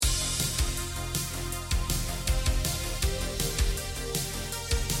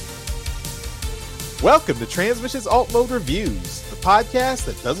Welcome to Transmissions Alt Mode Reviews, the podcast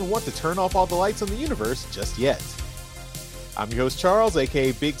that doesn't want to turn off all the lights on the universe just yet. I'm your host Charles,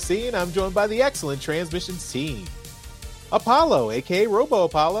 aka Big C, and I'm joined by the excellent Transmissions team. Apollo, aka Robo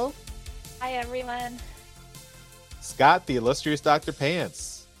Apollo. Hi everyone. Scott, the illustrious Dr.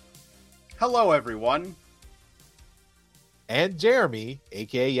 Pants. Hello everyone. And Jeremy,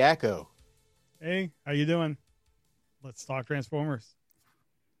 aka Yakko. Hey, how you doing? Let's talk Transformers.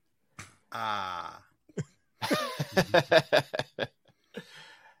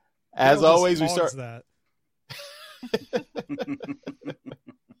 As always, we start. That.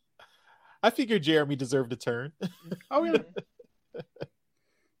 I figured Jeremy deserved a turn. Oh yeah.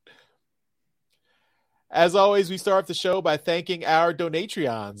 As always, we start the show by thanking our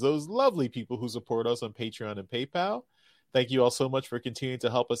Donatreons, those lovely people who support us on Patreon and PayPal. Thank you all so much for continuing to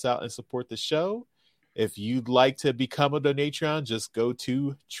help us out and support the show. If you'd like to become a Donatreon, just go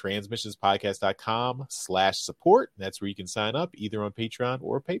to transmissionspodcast.com/support. That's where you can sign up either on Patreon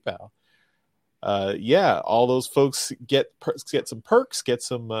or PayPal. All those folks get some perks, get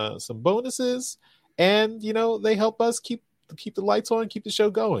some bonuses, and they help us keep the lights on, keep the show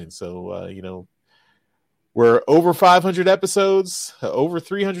going. So we're over 500 episodes, over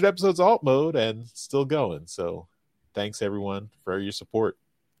 300 episodes alt mode, and still going. So thanks everyone for your support.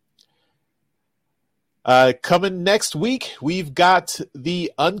 Coming next week, we've got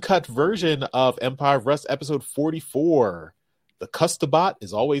the uncut version of Empire of Rust episode 44. The Custabot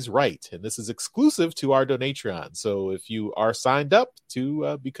is always right, and this is exclusive to our Donatreon. So if you are signed up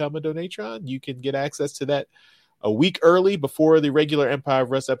to become a Donatreon, you can get access to that a week early before the regular Empire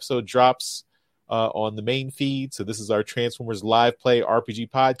of Rust episode drops on the main feed. So this is our Transformers Live Play RPG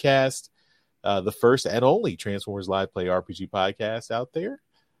podcast, the first and only Transformers Live Play RPG podcast out there.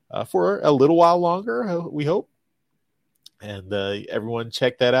 For a little while longer, we hope. And everyone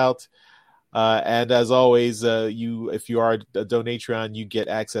check that out. And as always, if you are a Donatreon, you get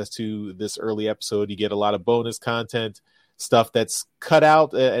access to this early episode. You get a lot of bonus content, stuff that's cut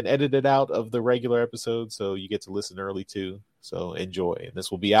out and edited out of the regular episode. So you get to listen early too. So enjoy. And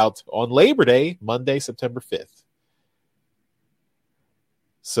this will be out on Labor Day, Monday, September 5th.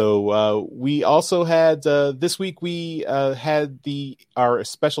 So we also had this week we had our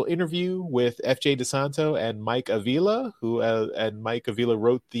special interview with FJ DeSanto and Mike Avila, and Mike Avila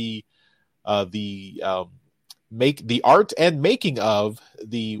wrote the art and making of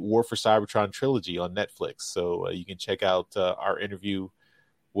the War for Cybertron trilogy on Netflix. So you can check out our interview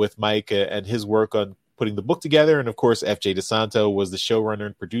with Mike and his work on putting the book together. And of course, FJ DeSanto was the showrunner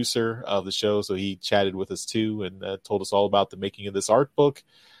and producer of the show. So he chatted with us too and told us all about the making of this art book.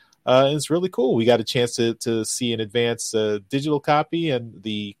 And it's really cool. We got a chance to see an advance digital copy, and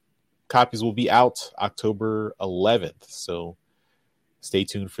the copies will be out October 11th. So stay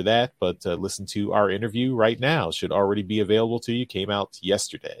tuned for that. But listen to our interview right now. It should already be available to you. Came out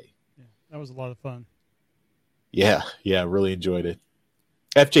yesterday. Yeah, that was a lot of fun. Yeah, really enjoyed it.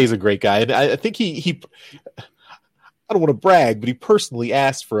 FJ's a great guy, and I think he I don't want to brag, but he personally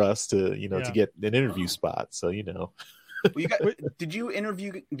asked for us to to get an interview spot. So Well, did you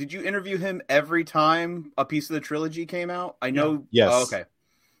interview him every time a piece of the trilogy came out? I know. Yes. Oh, okay.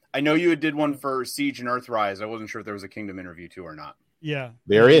 I know you did one for Siege and Earthrise. I wasn't sure if there was a Kingdom interview too or not. Yeah,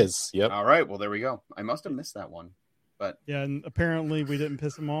 there is. Yep. All right. Well, there we go. I must have missed that one, but yeah, and apparently we didn't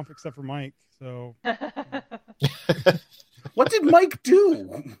piss him off except for Mike. So what did Mike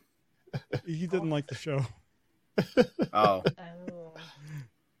do? He didn't like the show. Oh.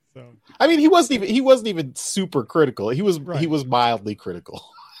 So I mean, he wasn't even super critical. He was mildly critical.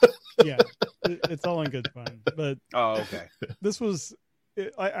 Yeah, it's all in good fun. But okay. This was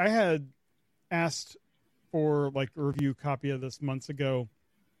I had asked for like a review copy of this months ago,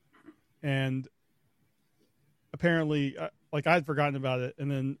 and apparently I'd forgotten about it.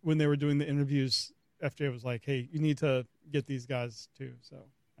 And then when they were doing the interviews, FJ was like, "Hey, you need to get these guys too." So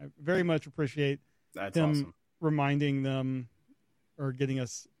I very much appreciate him awesome. reminding them or getting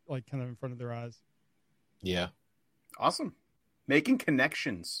us like kind of in front of their eyes. Yeah. Awesome. Making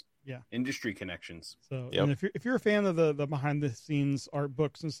connections. Yeah. Industry connections. So Yep. and if you're a fan of the behind the scenes art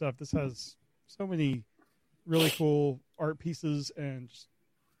books and stuff, this has so many really cool art pieces and just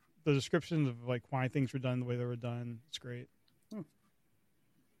the descriptions of like why things were done the way they were done. It's great.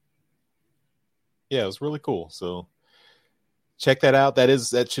 Yeah, it was really cool. So check that out.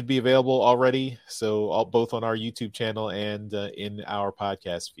 That should be available already. So both on our YouTube channel and in our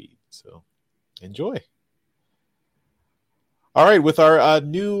podcast feed. So enjoy. All right, with our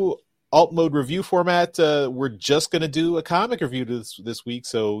new alt mode review format, we're just going to do a comic review this week.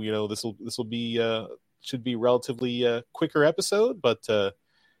 So this will be should be relatively quicker episode, but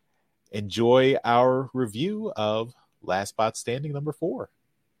enjoy our review of Last Spot Standing number 4.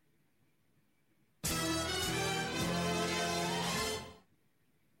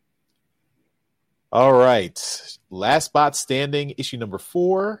 All right. Last Spot Standing, issue number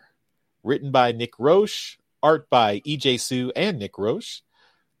 4, written by Nick Roche, art by E.J. Sue and Nick Roche,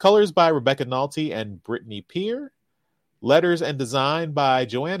 colors by Rebecca Nalty and Brittany Peer, letters and design by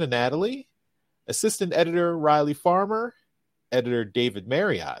Joanna Natalie, assistant editor Riley Farmer, editor David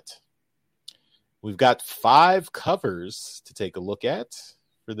Marriott. We've got 5 covers to take a look at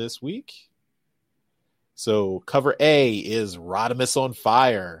for this week. So cover A is Rodimus on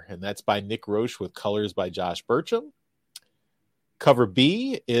Fire, and that's by Nick Roche with colors by Josh Burcham. Cover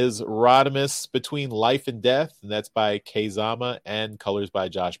B is Rodimus Between Life and Death, and that's by Kei Zama and colors by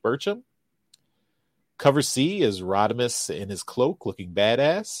Josh Burcham. Cover C is Rodimus in his cloak looking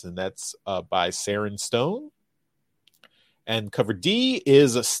badass, and that's by Saren Stone. And cover D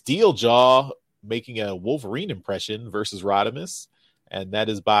is a Steeljaw making a Wolverine impression versus Rodimus, and that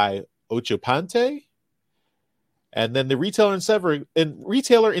is by Ocho Pante. And then the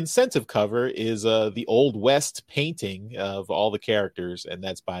retailer incentive cover is the Old West painting of all the characters, and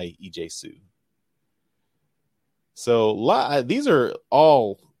that's by E.J. Sue. So these are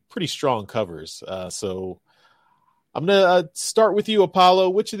all pretty strong covers. So I'm going to start with you,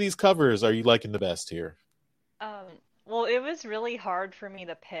 Apollo. Which of these covers are you liking the best here? Well, it was really hard for me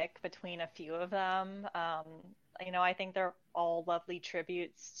to pick between a few of them. I think they're all lovely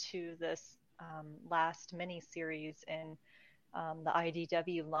tributes to this last mini-series in the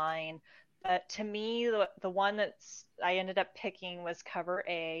IDW line. But to me, the one I ended up picking was cover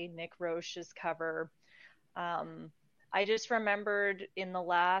A, Nick Roche's cover. I just remembered in the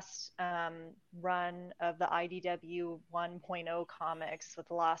last run of the IDW 1.0 comics with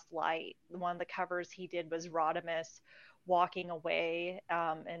The Last Light, one of the covers he did was Rodimus walking away,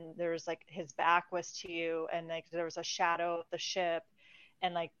 and there's like his back was to you, and like there was a shadow of the ship,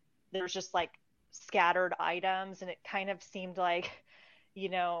 and like there was just like scattered items, and it kind of seemed like,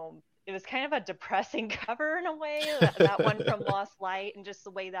 it was kind of a depressing cover in a way, that one from Lost Light, and just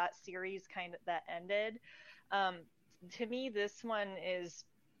the way that series that ended. To me, this one is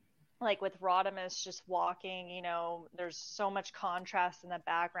like with Rodimus just walking, there's so much contrast in the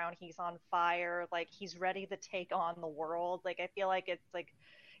background. He's on fire, like he's ready to take on the world. Like I feel like it's like,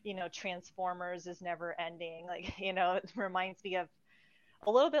 Transformers is never ending. Like, it reminds me of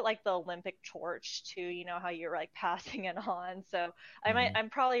a little bit like the Olympic torch too, how you're like passing it on. So I'm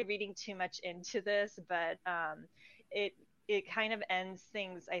probably reading too much into this, but it kind of ends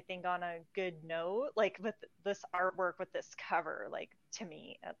things, I think, on a good note, like with this artwork, with this cover, like to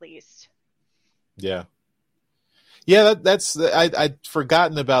me at least. Yeah, that's I'd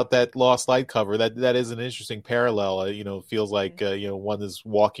forgotten about that Lost Light cover. That is an interesting parallel. It feels like one is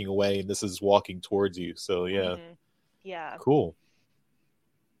walking away and this is walking towards you. So yeah, yeah, cool.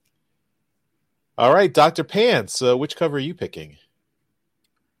 All right, Dr. Pants, which cover are you picking?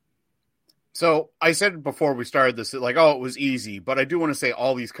 So I said before we started this, like, it was easy, but I do want to say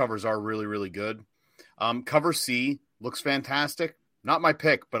all these covers are really, really good. Cover C looks fantastic. Not my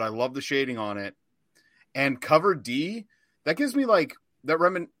pick, but I love the shading on it. And cover D, that gives me like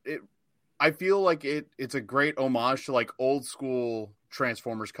that I feel like it's a great homage to like old school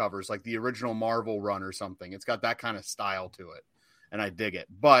Transformers covers, like the original Marvel run or something. It's got that kind of style to it, and I dig it.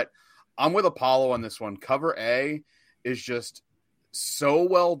 But I'm with Apollo on this one. Cover A is just so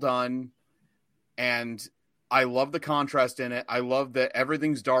well done. And I love the contrast in it. I love that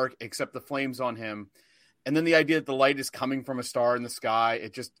everything's dark except the flames on him. And then the idea that the light is coming from a star in the sky,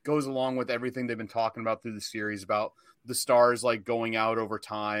 it just goes along with everything they've been talking about through the series about the stars like going out over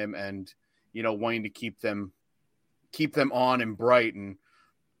time and, wanting to keep them on and bright. And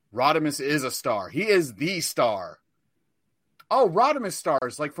Rodimus is a star. He is the star. Oh, Rodimus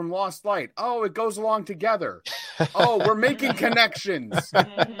stars like from Lost Light. Oh, it goes along together. Oh, we're making connections.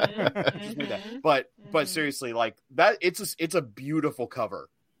 But seriously, like that, it's a beautiful cover.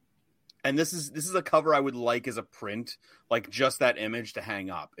 And this is a cover I would like as a print, like just that image to hang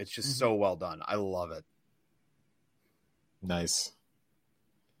up. It's just so well done. I love it. Nice.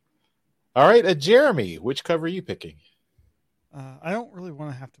 All right, Jeremy, which cover are you picking? I don't really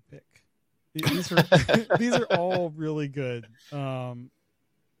want to have to pick. These are all really good.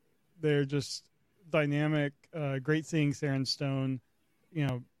 They're just dynamic. Great seeing Saren Stone,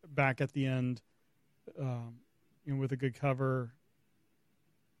 back at the end, with a good cover.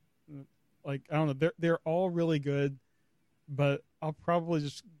 Like I don't know, they're all really good, but I'll probably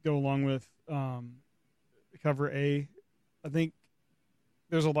just go along with cover A. I think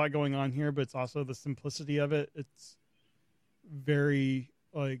there's a lot going on here, but it's also the simplicity of it. It's very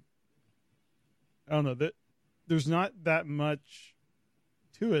like I don't know that there's not that much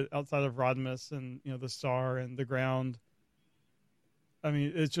to it outside of Rodimus and the star and the ground. I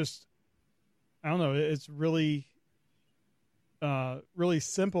mean, it's just, I don't know. It's really, really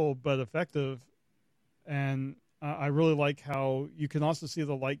simple but effective, and I really like how you can also see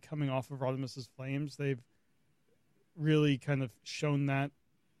the light coming off of Rodimus's flames. They've really kind of shown that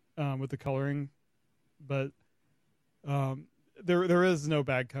with the coloring, but there is no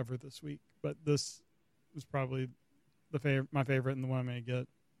bad cover this week. But this was probably my favorite and the one I'm going to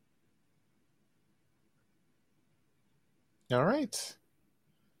get. All right.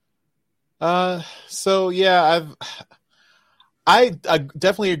 So yeah, I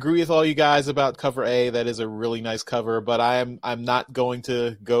definitely agree with all you guys about cover A. That is a really nice cover, but I'm not going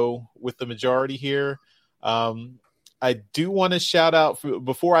to go with the majority here. I do want to shout out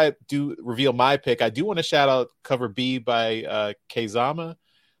before I do reveal my pick. I do want to shout out cover B by Keizama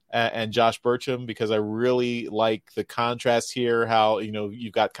and Josh Burcham, because I really like the contrast here. How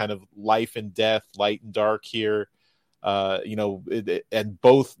you've got kind of life and death, light and dark here. And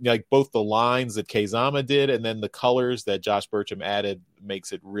both the lines that Keizama did and then the colors that Josh Burcham added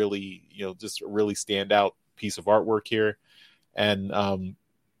makes it really, just a really standout piece of artwork here. And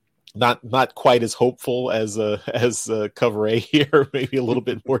not quite as hopeful as cover A here, maybe a little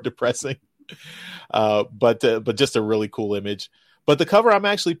bit more depressing. But just a really cool image. But the cover I'm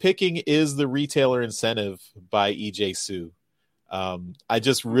actually picking is the Retailer Incentive by EJ Su. I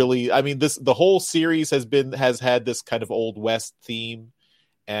just really, the whole series has had this kind of Old West theme,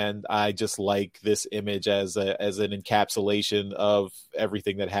 and I just like this image as an encapsulation of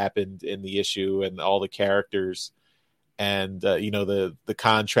everything that happened in the issue and all the characters, and the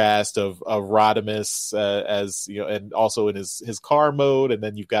contrast of Rodimus as and also in his car mode, and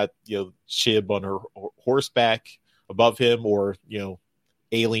then you've got Shib on her horseback above him, or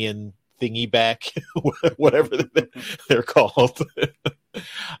alien thingy back, whatever they're called. You've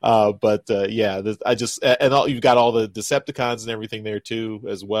got all the Decepticons and everything there too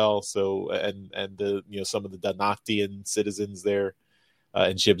as well. So and the some of the Danaktian citizens there,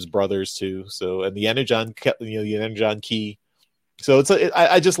 and Shib's brothers too. So and the Energon, the Energon key. So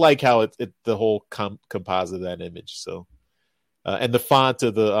I just like how the whole composite of that image. So and the font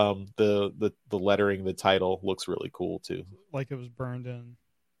of the lettering, the title looks really cool too. Like it was burned in.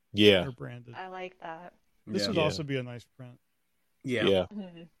 Yeah. Or branded. I like that. This would also be a nice print. Yeah.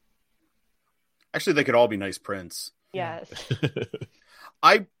 Mm-hmm. Actually, they could all be nice prints. Yes.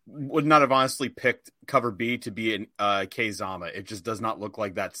 I would not have honestly picked cover B to be in Keizama. It just does not look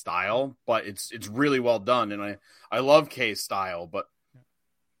like that style, but it's really well done, and I love K's style, but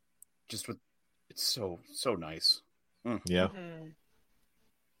just with it's so nice. Yeah. Mm-hmm.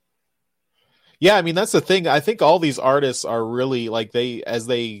 Yeah, that's the thing. I think all these artists are really like as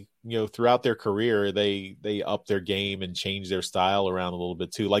they throughout their career, they up their game and change their style around a little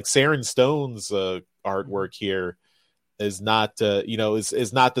bit too. Like Saren Stone's artwork here is not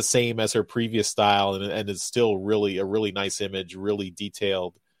is not the same as her previous style, and is still really a really nice image, really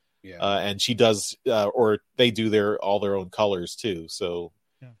detailed. Yeah. And she does or they do all their own colors too. So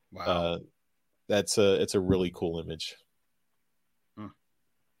wow. It's a really cool image.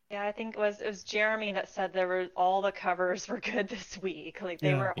 Yeah, I think it was Jeremy that said all the covers were good this week. Like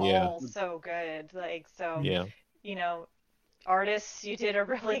they were all so good. Like so, artists, you did a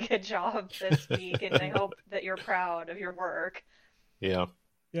really good job this week, and I hope that you're proud of your work. Yeah.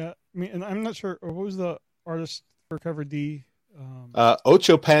 Yeah, and I'm not sure what was the artist for cover D.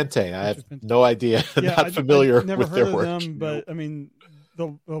 Ocho Pante. I have no idea. Not familiar never with heard their work. of them, but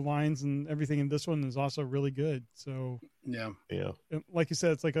the lines and everything in this one is also really good. So yeah, like you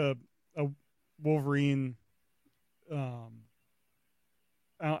said, it's like a Wolverine. I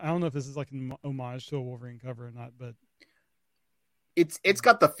don't know if this is like an homage to a Wolverine cover or not, but it's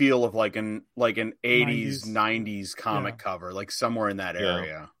got the feel of like an 80s 90s comic cover, like somewhere in that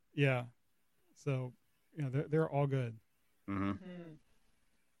area. Yeah. So they're all good. Mm-hmm.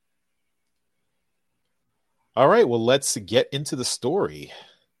 All right, well, let's get into the story.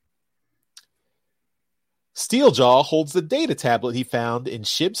 Steeljaw holds the data tablet he found in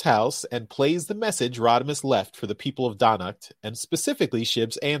Shib's house and plays the message Rodimus left for the people of Danacht, and specifically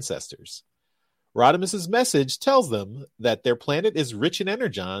Shib's ancestors. Rodimus's message tells them that their planet is rich in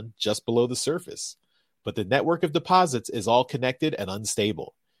energon just below the surface, but the network of deposits is all connected and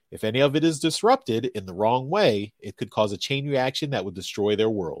unstable. If any of it is disrupted in the wrong way, it could cause a chain reaction that would destroy their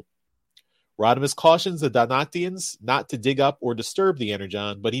world. Rodimus cautions the Danaktians not to dig up or disturb the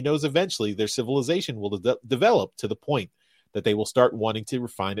energon, but he knows eventually their civilization will develop to the point that they will start wanting to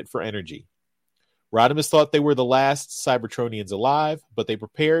refine it for energy. Rodimus thought they were the last Cybertronians alive, but they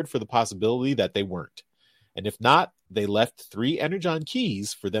prepared for the possibility that they weren't. And if not, they left 3 Energon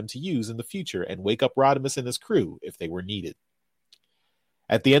keys for them to use in the future and wake up Rodimus and his crew if they were needed.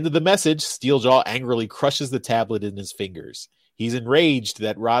 At the end of the message, Steeljaw angrily crushes the tablet in his fingers. He's enraged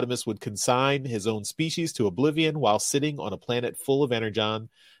that Rodimus would consign his own species to oblivion while sitting on a planet full of Energon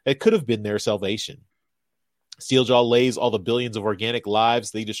that could have been their salvation. Steeljaw lays all the billions of organic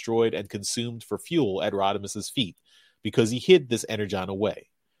lives they destroyed and consumed for fuel at Rodimus's feet because he hid this Energon away.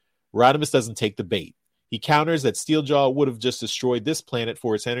 Rodimus doesn't take the bait. He counters that Steeljaw would have just destroyed this planet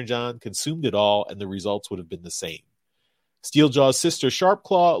for its Energon, consumed it all, and the results would have been the same. Steeljaw's sister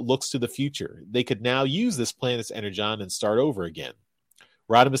Sharpclaw looks to the future. They could now use this planet's Energon and start over again.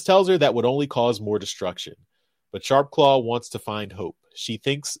 Rodimus tells her that would only cause more destruction. But Sharpclaw wants to find hope. She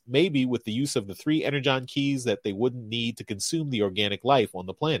thinks maybe with the use of the 3 Energon keys that they wouldn't need to consume the organic life on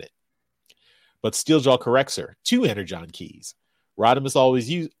the planet. But Steeljaw corrects her. 2 Energon keys. Rodimus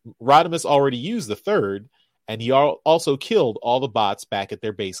already used the 3rd, and he also killed all the bots back at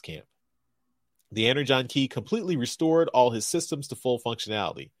their base camp. The Energon key completely restored all his systems to full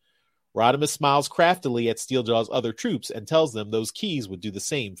functionality. Rodimus smiles craftily at Steeljaw's other troops and tells them those keys would do the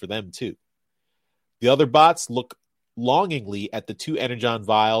same for them too. The other bots look longingly at the 2 Energon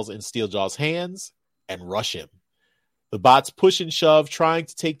vials in Steeljaw's hands and rush him. The bots push and shove, trying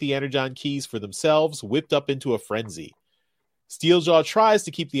to take the Energon keys for themselves, whipped up into a frenzy. Steeljaw tries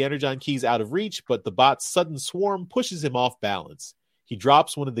to keep the Energon keys out of reach, but the bot's sudden swarm pushes him off balance. He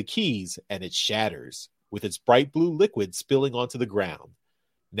drops one of the keys, and it shatters, with its bright blue liquid spilling onto the ground.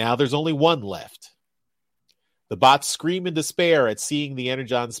 Now there's only 1 left. The bots scream in despair at seeing the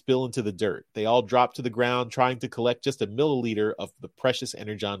Energon spill into the dirt. They all drop to the ground, trying to collect just a milliliter of the precious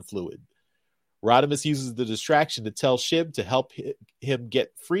Energon fluid. Rodimus uses the distraction to tell Shib to help him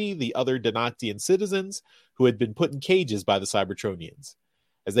get free the other Donactian citizens who had been put in cages by the Cybertronians.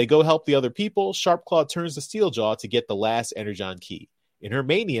 As they go help the other people, Sharpclaw turns to Steeljaw to get the last Energon key. In her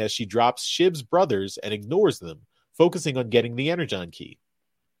mania, she drops Shib's brothers and ignores them, focusing on getting the Energon key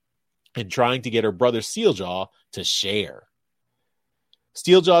and trying to get her brother Steeljaw to share.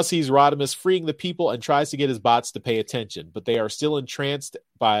 Steeljaw sees Rodimus freeing the people and tries to get his bots to pay attention, but they are still entranced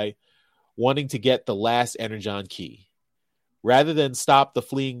by wanting to get the last Energon key. Rather than stop the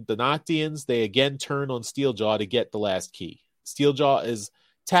fleeing Donactians, they again turn on Steeljaw to get the last key. Steeljaw is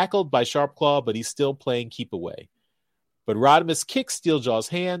tackled by Sharpclaw, but he's still playing keep away. But Rodimus kicks Steeljaw's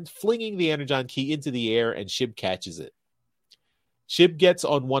hand, flinging the Energon key into the air, and Shib catches it. Shib gets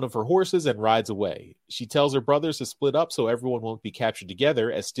on one of her horses and rides away. She tells her brothers to split up so everyone won't be captured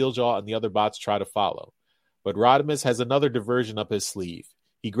together as Steeljaw and the other bots try to follow. But Rodimus has another diversion up his sleeve.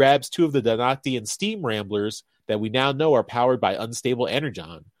 He grabs 2 of the Donactian steam ramblers that we now know are powered by unstable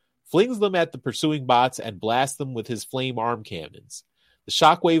Energon, flings them at the pursuing bots, and blasts them with his flame arm cannons. The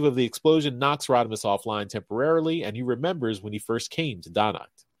shockwave of the explosion knocks Rodimus offline temporarily, and he remembers when he first came to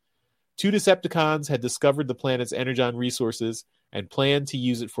Donact. 2 Decepticons had discovered the planet's Energon resources and planned to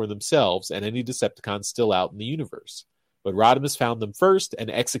use it for themselves and any Decepticons still out in the universe. But Rodimus found them first and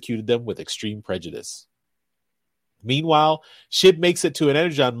executed them with extreme prejudice. Meanwhile, Shib makes it to an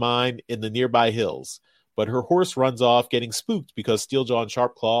Energon mine in the nearby hills, but her horse runs off, getting spooked because Steeljaw and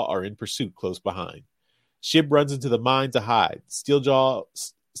Sharpclaw are in pursuit close behind. Shib runs into the mine to hide. Steeljaw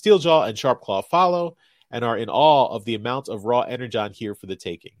and Sharpclaw follow and are in awe of the amount of raw Energon here for the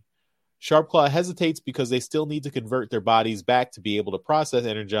taking. Sharpclaw hesitates because they still need to convert their bodies back to be able to process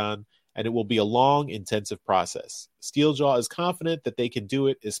Energon, and it will be a long, intensive process. Steeljaw is confident that they can do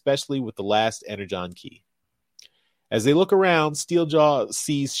it, especially with the last Energon key. As they look around, Steeljaw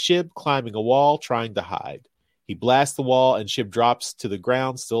sees Shib climbing a wall, trying to hide. He blasts the wall, and Shib drops to the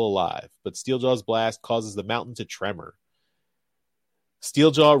ground, still alive. But Steeljaw's blast causes the mountain to tremor.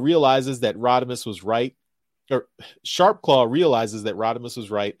 Steeljaw realizes that Rodimus was right, or Sharpclaw realizes that Rodimus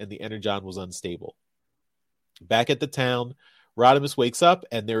was right, and the Energon was unstable. Back at the town, Rodimus wakes up,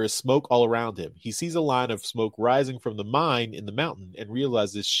 and there is smoke all around him. He sees a line of smoke rising from the mine in the mountain, and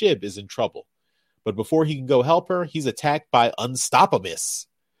realizes Shib is in trouble. But before he can go help her, he's attacked by Unstoppamus.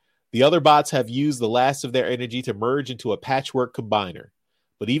 The other bots have used the last of their energy to merge into a patchwork combiner.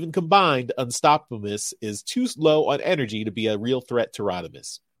 But even combined, Unstoppamus is too low on energy to be a real threat to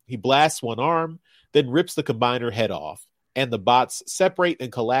Rodimus. He blasts one arm, then rips the combiner head off, and the bots separate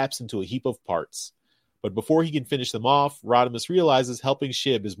and collapse into a heap of parts. But before he can finish them off, Rodimus realizes helping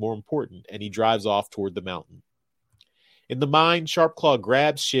Shib is more important, and he drives off toward the mountain. In the mine, Sharpclaw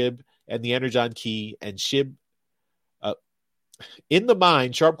grabs Shib and the Energon key, and Shib... In the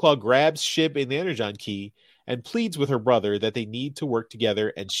mine, Sharpclaw grabs Shib and the Energon key and pleads with her brother that they need to work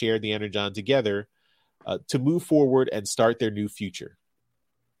together and share the Energon together, to move forward and start their new future.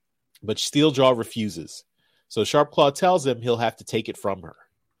 But Steeljaw refuses. So Sharpclaw tells him he'll have to take it from her.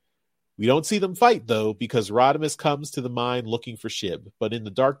 We don't see them fight, though, because Rodimus comes to the mine looking for Shib. But in the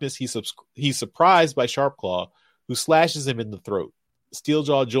darkness, he's surprised by Sharpclaw, who slashes him in the throat.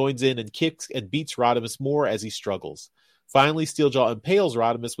 Steeljaw joins in and kicks and beats Rodimus more as he struggles. Finally, Steeljaw impales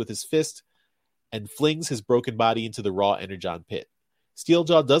Rodimus with his fist and flings his broken body into the raw Energon pit.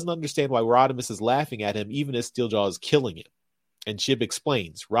 Steeljaw doesn't understand why Rodimus is laughing at him, even as Steeljaw is killing him. And Shib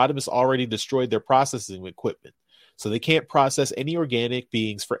explains, Rodimus already destroyed their processing equipment, so they can't process any organic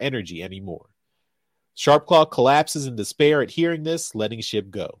beings for energy anymore. Sharpclaw collapses in despair at hearing this, letting Shib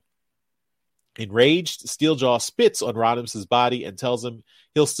go. Enraged, Steeljaw spits on Rodimus's body and tells him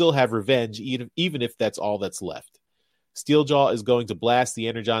he'll still have revenge, even if that's all that's left. Steeljaw is going to blast the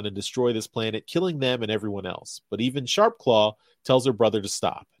Energon and destroy this planet, killing them and everyone else. But even Sharpclaw tells her brother to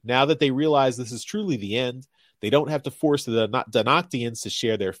stop. Now that they realize this is truly the end, they don't have to force the Danoctians to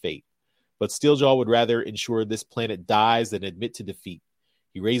share their fate. But Steeljaw would rather ensure this planet dies than admit to defeat.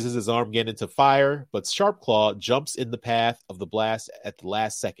 He raises his arm again into fire, but Sharpclaw jumps in the path of the blast at the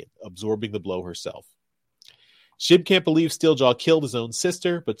last second, absorbing the blow herself. Shib can't believe Steeljaw killed his own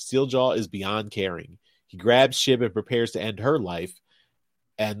sister, but Steeljaw is beyond caring. He grabs Shib and prepares to end her life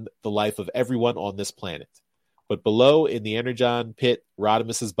and the life of everyone on this planet. But below, in the Energon pit,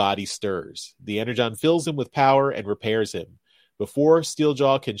 Rodimus's body stirs. The Energon fills him with power and repairs him. Before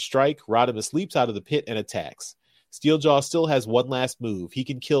Steeljaw can strike, Rodimus leaps out of the pit and attacks. Steeljaw still has one last move. He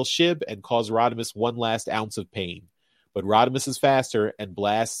can kill Shib and cause Rodimus one last ounce of pain. But Rodimus is faster and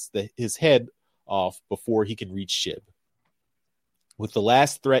blasts his head off before he can reach Shib. With the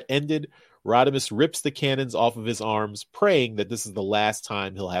last threat ended, Rodimus rips the cannons off of his arms, praying that this is the last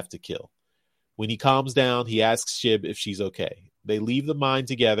time he'll have to kill. When he calms down, he asks Shib if she's okay. They leave the mine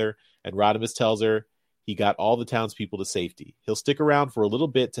together, and Rodimus tells her he got all the townspeople to safety. He'll stick around for a little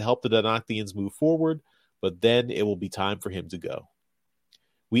bit to help the Danoctians move forward, but then it will be time for him to go.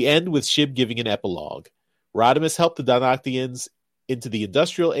 We end with Shib giving an epilogue. Rodimus helped the Danoctians into the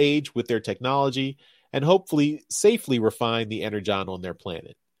industrial age with their technology and hopefully safely refine the Energon on their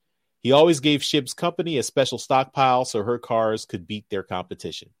planet. He always gave Shib's company a special stockpile so her cars could beat their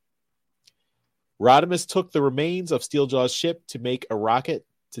competition. Rodimus took the remains of Steeljaw's ship to make a rocket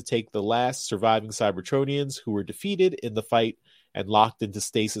to take the last surviving Cybertronians who were defeated in the fight and locked into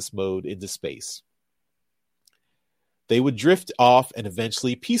stasis mode into space. They would drift off and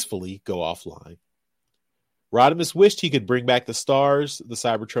eventually peacefully go offline. Rodimus wished he could bring back the stars the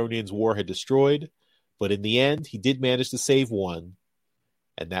Cybertronians' war had destroyed, but in the end, he did manage to save one,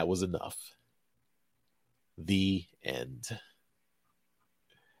 and that was enough. The end.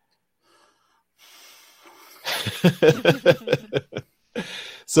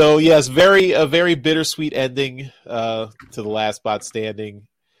 So yes, a very bittersweet ending to The Last Bot Standing.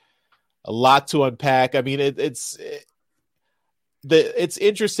 A lot to unpack. I mean, it's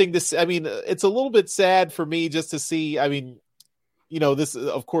interesting to see. I mean, it's a little bit sad for me just to see. I mean, you know, this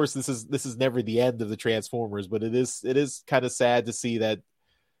of course this is never the end of the Transformers, but it is kind of sad to see that,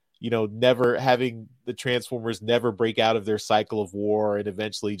 you know, never having the Transformers never break out of their cycle of war and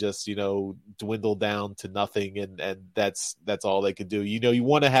eventually just, you know, dwindle down to nothing. And that's all they could do. You know, you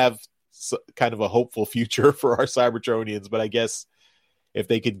want to have kind of a hopeful future for our Cybertronians, but I guess if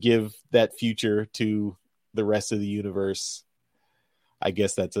they could give that future to the rest of the universe, I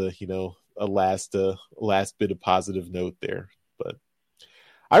guess that's a last bit of positive note there. But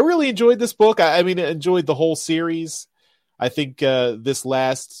I really enjoyed this book. I mean, I enjoyed the whole series. I think this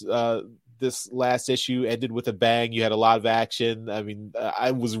last issue ended with a bang. You had a lot of action. I mean,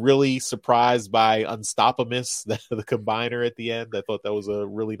 I was really surprised by Unstoppamus, the combiner at the end. I thought that was a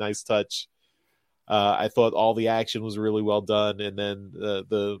really nice touch. I thought all the action was really well done, and then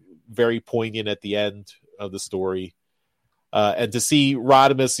the very poignant at the end of the story. And to see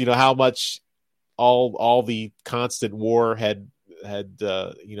Rodimus, you know, how much all the constant war had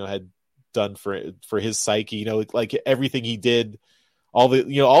done for his psyche, you know, like everything he did, all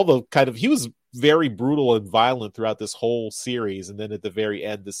the kind of, he was very brutal and violent throughout this whole series, and then at the very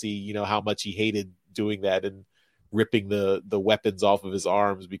end to see, you know, how much he hated doing that and ripping the weapons off of his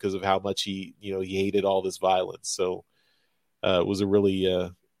arms because of how much he hated all this violence. So it was a really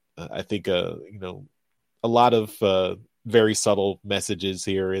I think a lot of very subtle messages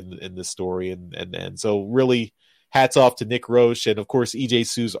here in the story, and so really hats off to Nick Roche, and of course EJ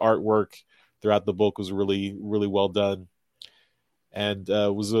Sue's artwork throughout the book was really, really well done, and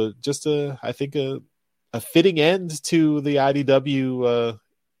was I think a fitting end to the IDW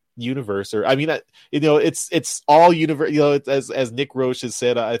universe. Or I mean, it's all universe. You know, as Nick Roche has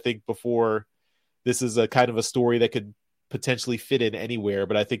said, I think before, this is a kind of a story that could potentially fit in anywhere,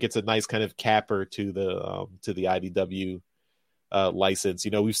 but I think it's a nice kind of capper to the IDW license.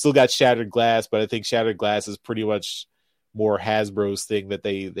 You know, we've still got Shattered Glass, but I think Shattered Glass is pretty much more Hasbro's thing that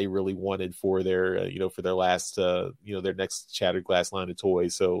they really wanted for their for their last their next Shattered Glass line of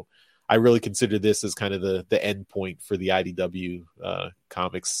toys. So I really consider this as kind of the end point for the IDW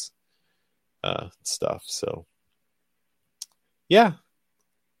comics stuff. So yeah,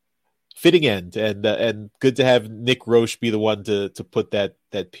 fitting end, and good to have Nick Roche be the one to put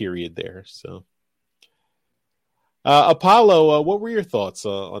that period there. So Apollo, what were your thoughts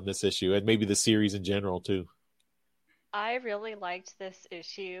on this issue and maybe the series in general too? I really liked this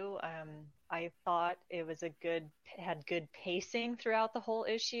issue. I thought it was had good pacing throughout the whole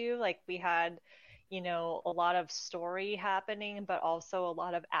issue. Like we had, a lot of story happening, but also a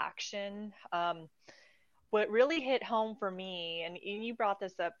lot of action. What really hit home for me, and you brought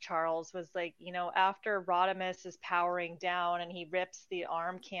this up, Charles, was like, after Rodimus is powering down and he rips the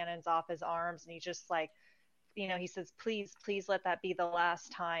arm cannons off his arms and he just like, he says, please let that be the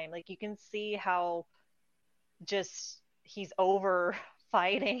last time. Like you can see how just he's over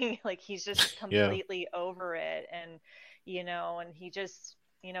fighting, like he's just completely over it, and and he just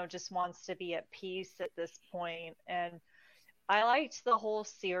just wants to be at peace at this point. And I liked the whole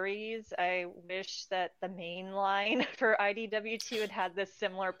series. I wish that the main line for IDW2 had this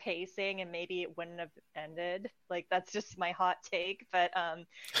similar pacing and maybe it wouldn't have ended. Like that's just my hot take, but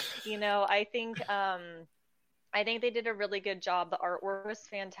I think they did a really good job. The artwork was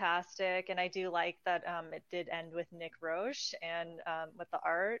fantastic, and I do like that it did end with Nick Roche and with the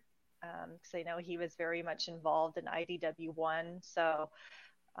art, because I know he was very much involved in IDW1. So,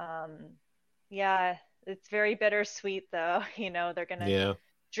 yeah, it's very bittersweet, though. They're going to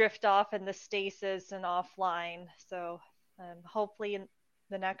drift off in the stasis and offline. So hopefully in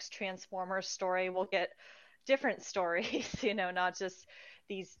the next Transformers story, we'll get different stories, not just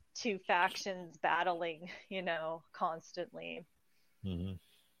these two factions battling, constantly. Mm-hmm.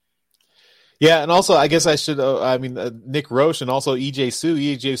 Yeah, and also I guess I should. Nick Roche and also EJ Su.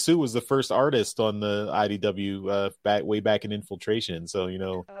 EJ Su was the first artist on the IDW way back in Infiltration. So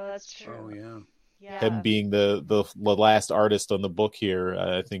Oh, that's true. Oh yeah. Him being the last artist on the book here,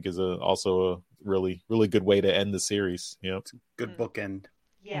 I think is also a really really good way to end the series. It's a good bookend.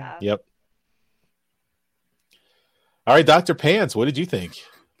 Yeah. Yep. All right, Dr. Pants, what did you think?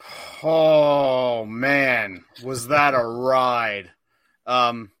 Oh, man, was that a ride?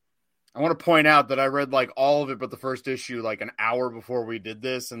 I want to point out that I read like all of it but the first issue like an hour before we did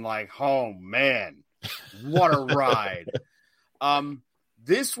this, and like, oh, man, what a ride.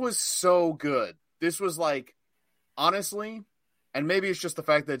 This was so good. This was like, honestly, and maybe it's just the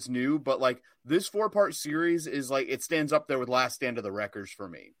fact that it's new, but like this 4-part series is like, it stands up there with Last Stand of the Wreckers for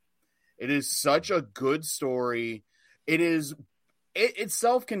me. It is such a good story. It's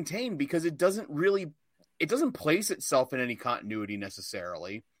self-contained because it doesn't place itself in any continuity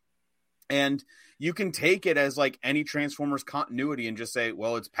necessarily. And you can take it as like any Transformers continuity and just say,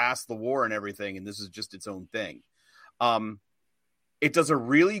 well, it's past the war and everything, and this is just its own thing. It does a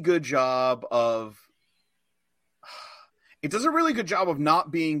really good job of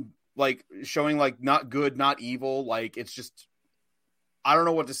not being like showing like not good, not evil. Like it's just, I don't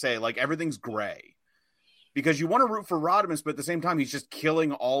know what to say. Like everything's gray. Because you want to root for Rodimus, but at the same time, he's just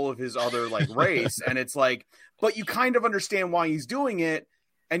killing all of his other like race. And it's like, but you kind of understand why he's doing it.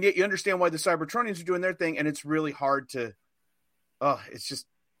 And yet you understand why the Cybertronians are doing their thing. And it's really hard to, it's just,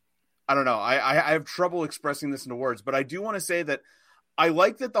 I don't know. I have trouble expressing this into words, but I do want to say that I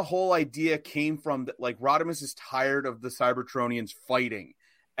like that the whole idea came from that, like Rodimus is tired of the Cybertronians fighting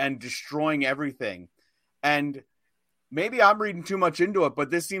and destroying everything. And maybe I'm reading too much into it,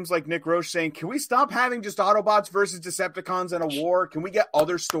 but this seems like Nick Roche saying, can we stop having just Autobots versus Decepticons in a war? Can we get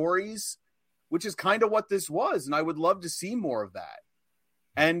other stories? Which is kind of what this was, and I would love to see more of that.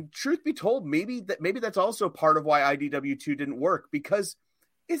 And truth be told, maybe that's also part of why IDW2 didn't work, because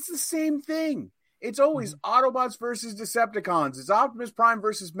it's the same thing. It's always Autobots versus Decepticons. It's Optimus Prime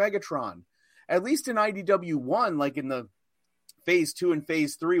versus Megatron. At least in IDW1, like in the Phase 2 and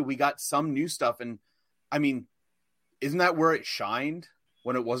Phase 3, we got some new stuff. And, I mean, isn't that where it shined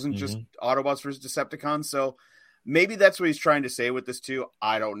when it wasn't just Autobots versus Decepticons? So maybe that's what he's trying to say with this too.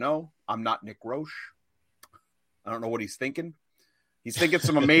 I don't know. I'm not Nick Roche. I don't know what he's thinking. He's thinking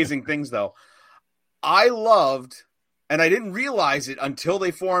some amazing things, though. I loved, and I didn't realize it until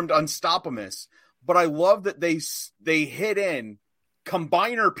they formed Unstoppamus, but I love that they hit in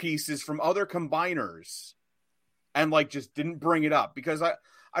combiner pieces from other combiners and like just didn't bring it up, because I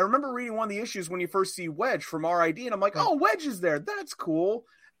remember reading one of the issues when you first see Wedge from RID, and I'm like, oh, Wedge is there. That's cool.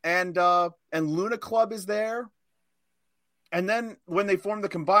 and Luna Club is there. And then when they formed the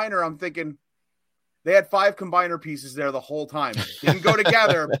Combiner, I'm thinking they had 5 Combiner pieces there the whole time. Didn't go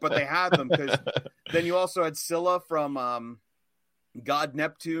together, but they had them, because then you also had Scylla from God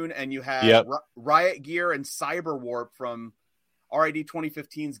Neptune, and you had Riot Gear and Cyberwarp from RID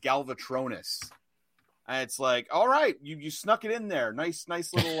 2015's Galvatronus. And it's like, all right, you snuck it in there. Nice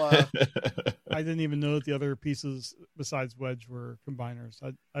little. I didn't even know that the other pieces besides Wedge were combiners.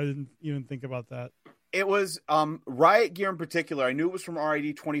 I didn't even think about that. It was Riot Gear in particular. I knew it was from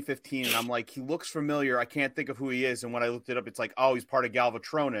RID 2015, and I'm like, he looks familiar. I can't think of who he is. And when I looked it up, it's like, oh, he's part of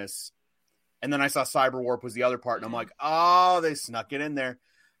Galvatronus. And then I saw Cyberwarp was the other part, and I'm like, oh, they snuck it in there.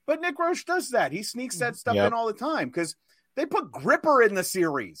 But Nick Roche does that. He sneaks that stuff in all the time, because they put Gripper in the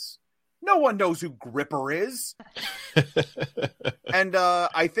series. No one knows who Gripper is. And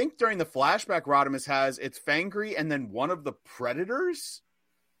I think during the flashback Rodimus has, it's Fangry and then one of the Predators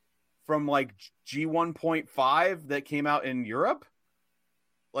from like G1.5 that came out in Europe.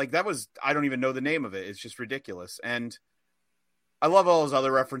 Like that was, I don't even know the name of it. It's just ridiculous. And I love all his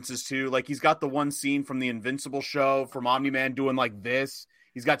other references too. Like he's got the one scene from the Invincible show from Omni-Man doing like this.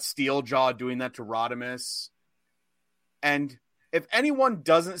 He's got Steeljaw doing that to Rodimus. And if anyone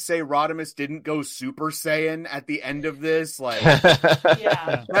doesn't say Rodimus didn't go Super Saiyan at the end of this, like,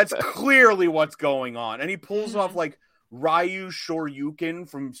 that's clearly what's going on. And he pulls off like Ryu Shoryuken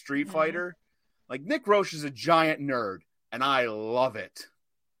from Street Fighter. Like Nick Roche is a giant nerd, and I love it.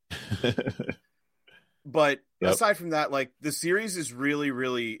 But aside from that, like the series is really,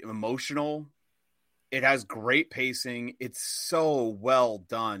 really emotional. It has great pacing. It's so well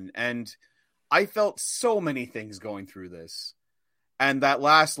done. And I felt so many things going through this. And that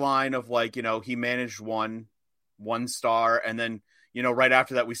last line of like, you know, he managed one star. And then, you know, right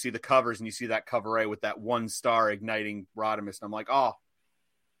after that, we see the covers and you see that cover A with that 1 star igniting Rodimus. And I'm like, oh,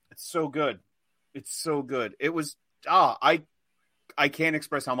 it's so good. It's so good. It was, I can't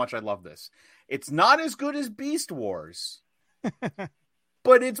express how much I love this. It's not as good as Beast Wars,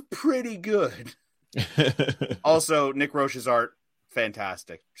 but it's pretty good. Also, Nick Roche's art,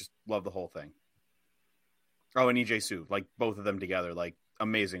 fantastic. Just love the whole thing. Oh, and EJ Su, like both of them together, like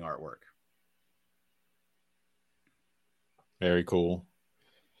amazing artwork. Very cool.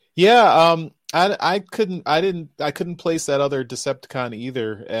 Yeah, I couldn't place that other Decepticon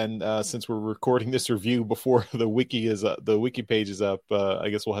either. And since we're recording this review before the wiki page is up, I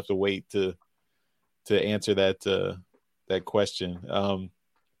guess we'll have to wait to answer that question.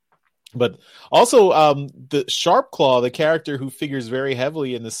 But also, the Sharpclaw, the character who figures very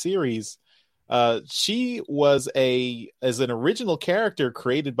heavily in the series, she was as an original character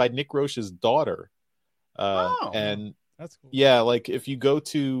created by Nick Roche's daughter. And that's cool. Yeah, like if you go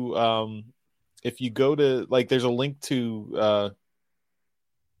to like, there's a link to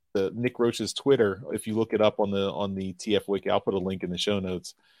the Nick Roche's Twitter. If you look it up on the TF Wiki, I'll put a link in the show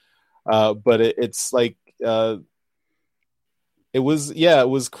notes. But it's like it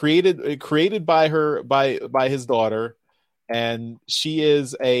was created by his daughter. And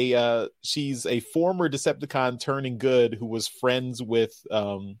she's a former Decepticon turning good who was friends with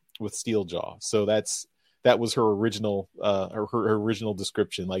Steeljaw. So that was her original her original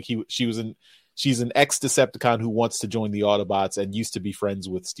description. Like she's an ex Decepticon who wants to join the Autobots and used to be friends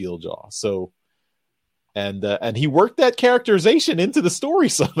with Steeljaw. So and he worked that characterization into the story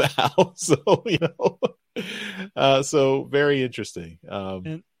somehow. So so very interesting.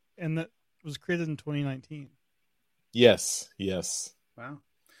 And that was created in 2019. Yes. Wow.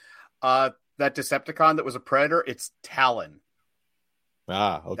 That Decepticon that was a Predator, it's Talon.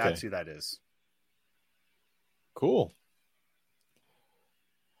 Okay. That's who that is. Cool.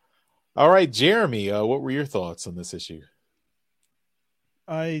 All right, Jeremy, what were your thoughts on this issue?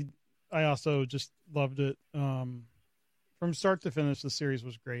 I also just loved it. From start to finish, the series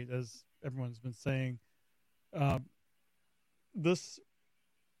was great, as everyone's been saying. I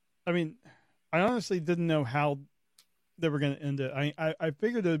honestly didn't know how they were going to end it. I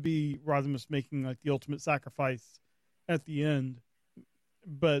figured it would be Rodimus making like the ultimate sacrifice at the end,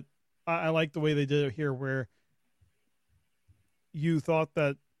 but I like the way they did it here, where you thought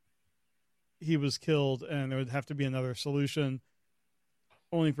that he was killed and there would have to be another solution,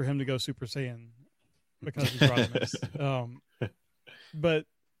 only for him to go Super Saiyan because he's Rodimus. But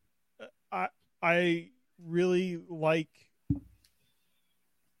I really like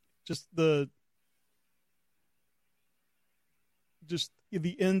just the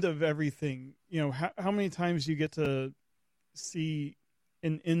end of everything. You know, how many times you get to see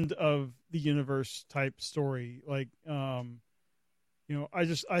an end of the universe type story. Like, I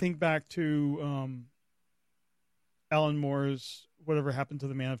think back to Alan Moore's Whatever Happened to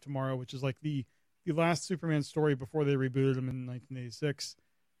the Man of Tomorrow, which is like the last Superman story before they rebooted him in 1986.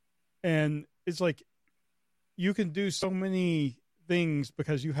 And it's like you can do so many things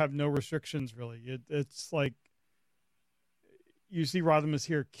because you have no restrictions, really. It's like you see Rodimus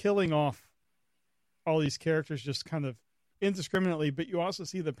here killing off all these characters just kind of indiscriminately, but you also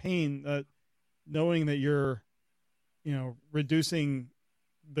see the pain that knowing that you're, reducing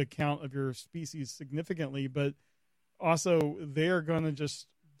the count of your species significantly, but also they're going to just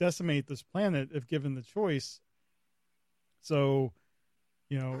decimate this planet if given the choice. So,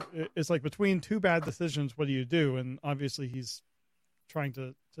 it's like between two bad decisions, what do you do? And obviously he's trying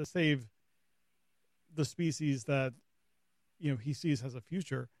to save the species that, he sees has a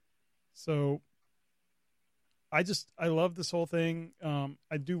future. So I love this whole thing.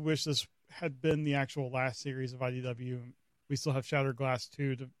 I do wish this had been the actual last series of IDW. We still have Shattered Glass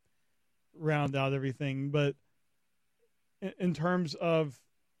 2 to round out everything. But in terms of,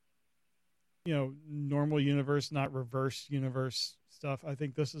 normal universe, not reverse universe stuff, I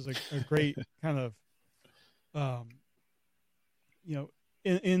think this is a great kind of,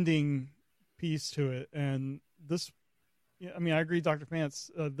 ending piece to it. And this, I agree, Dr.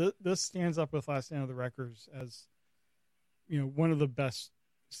 Pants. This stands up with Last Stand of the Wreckers as, one of the best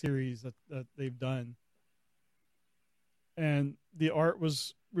series that they've done. And the art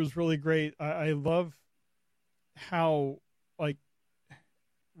was really great. I love how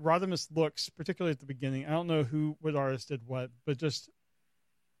Rodimus looks, particularly at the beginning. I don't know what artist did what, but just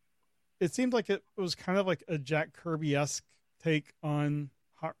it seemed like it was kind of like a Jack Kirby-esque take on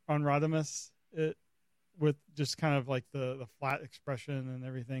Rodimus. With just kind of like the flat expression and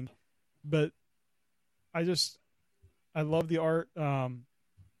everything. But I love the art.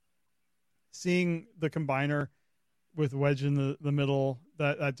 Seeing the combiner with Wedge in the middle,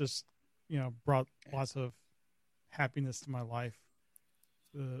 that just, brought lots of happiness to my life.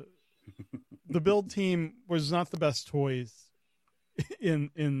 The build team was not the best toys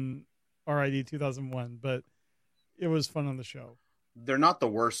in RID 2001, but it was fun on the show. They're not the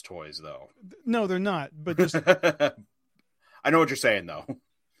worst toys, though. No, they're not. But just I know what you're saying, though.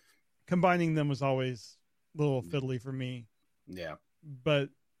 Combining them was always a little fiddly for me. Yeah. But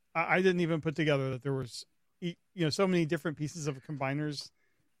I didn't even put together that there was, so many different pieces of combiners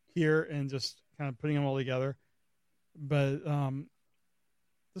here and just kind of putting them all together. But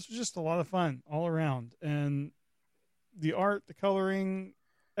this was just a lot of fun all around. And the art, the coloring,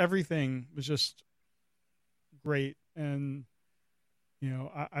 everything was just great. And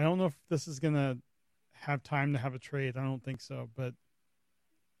I don't know if this is going to have time to have a trade. I don't think so, but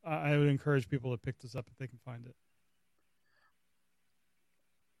I would encourage people to pick this up if they can find it.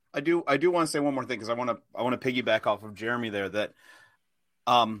 I do want to say one more thing because I want to piggyback off of Jeremy there that,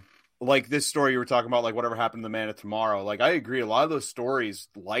 like this story you were talking about, like Whatever Happened to the Man of Tomorrow. Like I agree, a lot of those stories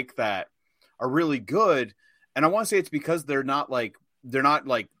like that are really good, and I want to say it's because they're not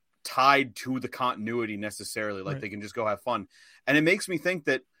tied to the continuity necessarily. Like right. They can just go have fun. And it makes me think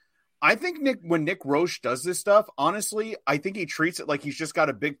that I think when Nick Roche does this stuff, honestly, I think he treats it like he's just got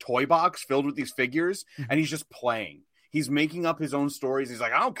a big toy box filled with these figures and he's just playing. He's making up his own stories. He's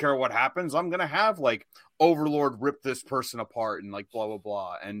like, I don't care what happens. I'm going to have like Overlord rip this person apart and like blah, blah,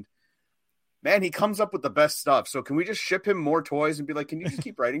 blah. And man, he comes up with the best stuff. So can we just ship him more toys and be like, can you just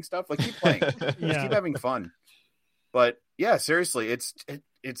keep writing stuff? Like keep playing, just keep having fun. But yeah, seriously,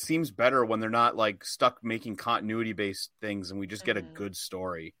 it seems better when they're not like stuck making continuity based things and we just get a good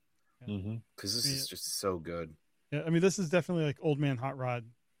story. Because this is just so good. Yeah, this is definitely like Old Man Hot Rod,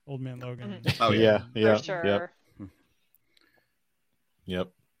 Old Man Logan. Oh yeah, for sure. Yep.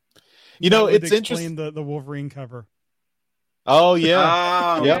 It's interesting. The Wolverine cover. Oh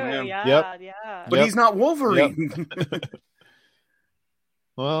yeah. Oh, yeah. But he's not Wolverine. Yep.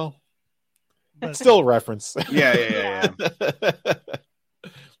 Well, but still a reference. Yeah.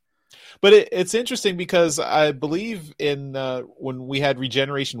 But it's interesting because I believe in when we had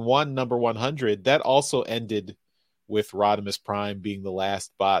Regeneration 1, number 100, that also ended with Rodimus Prime being the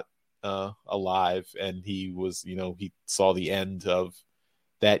last bot alive, and he was, he saw the end of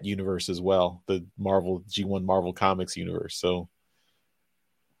that universe as well, the Marvel G1 Marvel Comics universe. So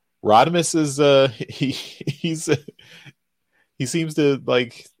Rodimus is he seems to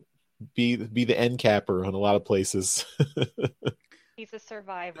like be the end capper on a lot of places. He's a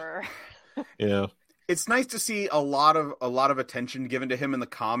survivor. Yeah. It's nice to see a lot of attention given to him in the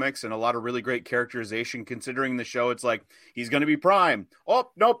comics and a lot of really great characterization considering the show. It's like, he's going to be Prime. Oh,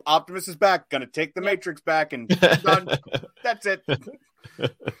 nope. Optimus is back. Going to take the Matrix back and done. That's it.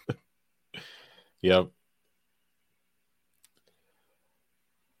 Yep.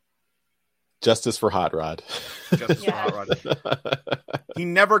 Justice for Hot Rod. Justice for Hot Rod. He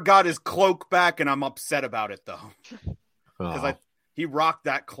never got his cloak back, and I'm upset about it though. Because he rocked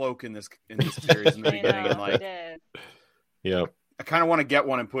that cloak in this series in the beginning, and like, yep. I kind of want to get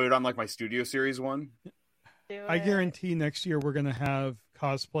one and put it on like my Studio Series one. I guarantee next year we're going to have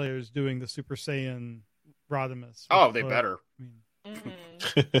cosplayers doing the Super Saiyan Rodimus. Oh, they better.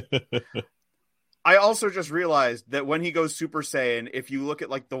 I also just realized that when he goes Super Saiyan, if you look at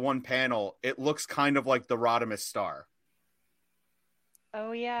like the one panel, it looks kind of like the Rodimus star.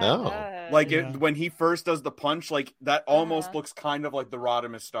 Oh yeah. Oh. Like when he first does the punch, like that almost looks kind of like the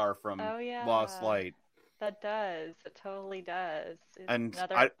Rodimus star from Lost Light. That does. It totally does. It's and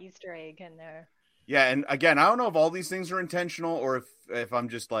another Easter egg in there. Yeah, and again, I don't know if all these things are intentional or if I'm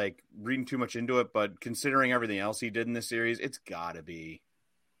just like reading too much into it, but considering everything else he did in this series, it's gotta be.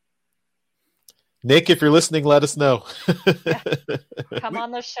 Nick, if you're listening, let us know. Come on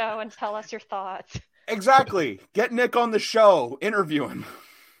the show and tell us your thoughts. Exactly. Get Nick on the show. Interview him.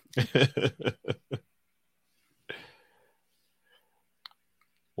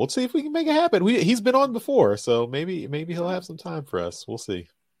 We'll see if we can make it happen. He's been on before, so maybe he'll have some time for us. We'll see.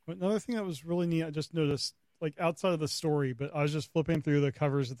 Another thing that was really neat, I just noticed, like outside of the story, but I was just flipping through the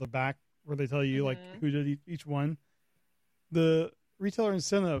covers at the back where they tell you like who did each one. The retailer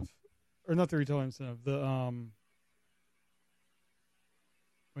incentive, or not the retailer incentive,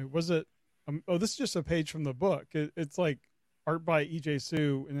 was it? This is just a page from the book. It's like art by E.J.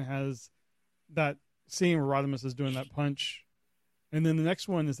 Su, and it has that scene where Rodimus is doing that punch. And then the next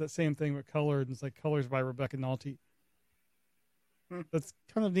one is that same thing but colored, and it's like colors by Rebecca Nalty. That's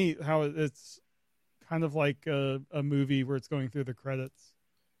kind of neat how it's kind of like a movie where it's going through the credits.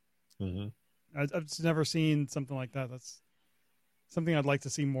 Mm-hmm. I've just never seen something like that. That's something I'd like to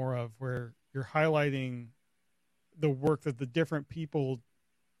see more of, where you're highlighting the work that the different people,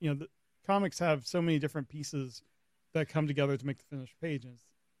 the comics have so many different pieces that come together to make the finished page. And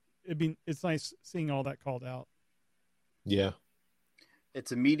it's nice seeing all that called out. Yeah.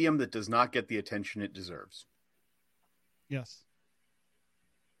 It's a medium that does not get the attention it deserves. Yes.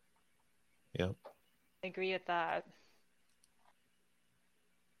 Yeah. I agree with that.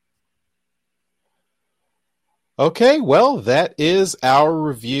 Okay, well, that is our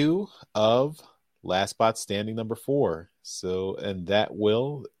review of Last Bot Standing number 4. So, and that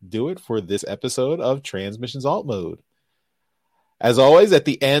will do it for this episode of Transmissions Alt Mode. As always, at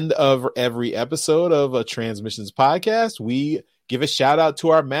the end of every episode of a Transmissions podcast, we give a shout out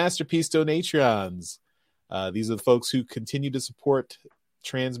to our Masterpiece Donatrons. These are the folks who continue to support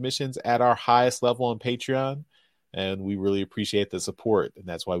Transmissions at our highest level on Patreon, and we really appreciate the support, and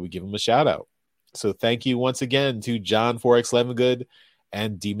that's why we give them a shout out. So thank you once again to John Forex Levengood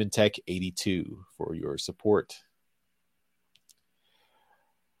and Demon Tech 82 for your support.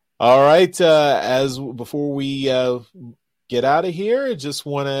 All right, before we get out of here, I just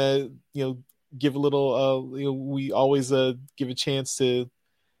want to give a little we always give a chance to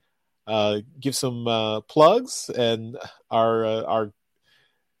give some plugs, and our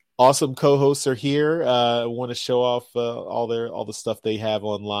awesome co-hosts are here. I want to show off all the stuff they have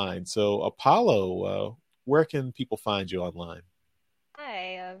online. So Apollo, where can people find you online?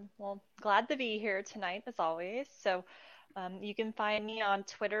 Hi, well, glad to be here tonight as always. So you can find me on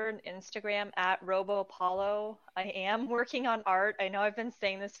Twitter and Instagram at RoboApollo. I am working on art. I know I've been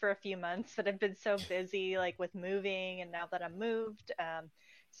saying this for a few months, but I've been so busy with moving, and now that I'm moved,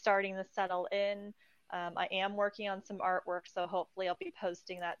 starting to settle in. I am working on some artwork, so hopefully I'll be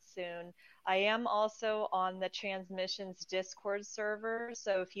posting that soon. I am also on the Transmissions Discord server,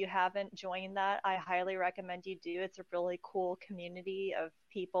 so if you haven't joined that, I highly recommend you do. It's a really cool community of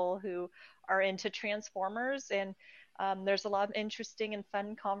people who are into Transformers, and there's a lot of interesting and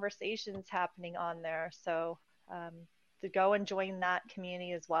fun conversations happening on there. So to go and join that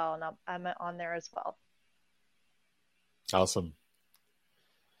community as well, and I'm on there as well. Awesome.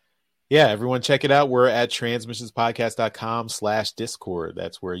 Yeah, everyone check it out. We're at transmissionspodcast.com/Discord.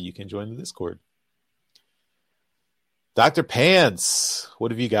 That's where you can join the Discord. Dr. Pants,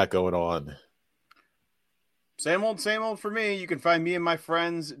 what have you got going on? Same old for me. You can find me and my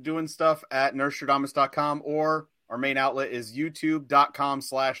friends doing stuff at nerdstradamus.com, or our main outlet is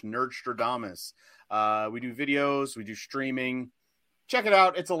youtube.com/nerdstradamus. We do videos, we do streaming. Check it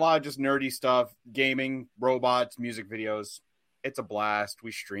out. It's a lot of just nerdy stuff, gaming, robots, music videos. It's a blast.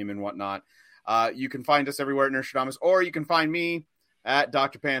 We stream and whatnot. You can find us everywhere at Nerdstradamus, or you can find me at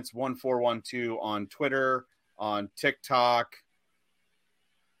drpants1412 on Twitter, on TikTok.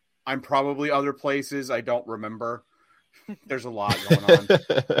 I'm probably other places. I don't remember. There's a lot going on.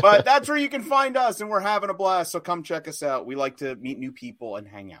 But that's where you can find us, and we're having a blast, so come check us out. We like to meet new people and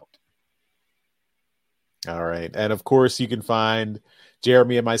hang out. All right. And of course, you can find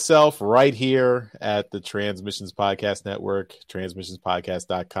Jeremy and myself right here at the Transmissions Podcast Network,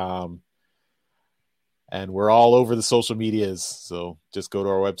 transmissionspodcast.com. And we're all over the social medias. So just go to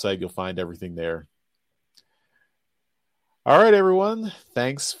our website. You'll find everything there. All right, everyone.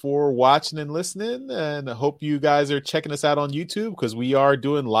 Thanks for watching and listening. And I hope you guys are checking us out on YouTube because we are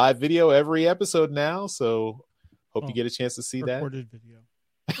doing live video every episode now. So hope you get a chance to see recorded that. Video.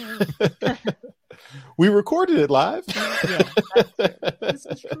 We recorded it live. Yeah. This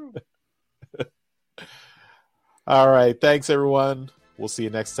is true. All right. Thanks, everyone. We'll see you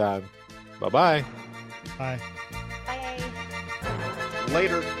next time. Bye-bye. Bye. Bye.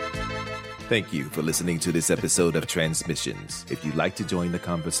 Later. Thank you for listening to this episode of Transmissions. If you'd like to join the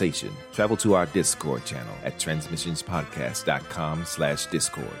conversation, travel to our Discord channel at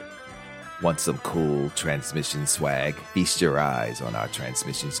transmissionspodcast.com/Discord. Want some cool transmission swag? Feast your eyes on our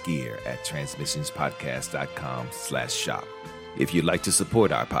transmissions gear at transmissionspodcast.com/shop. If you'd like to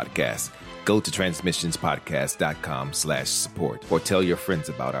support our podcast, go to transmissionspodcast.com/support or tell your friends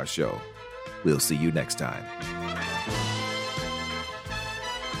about our show. We'll see you next time.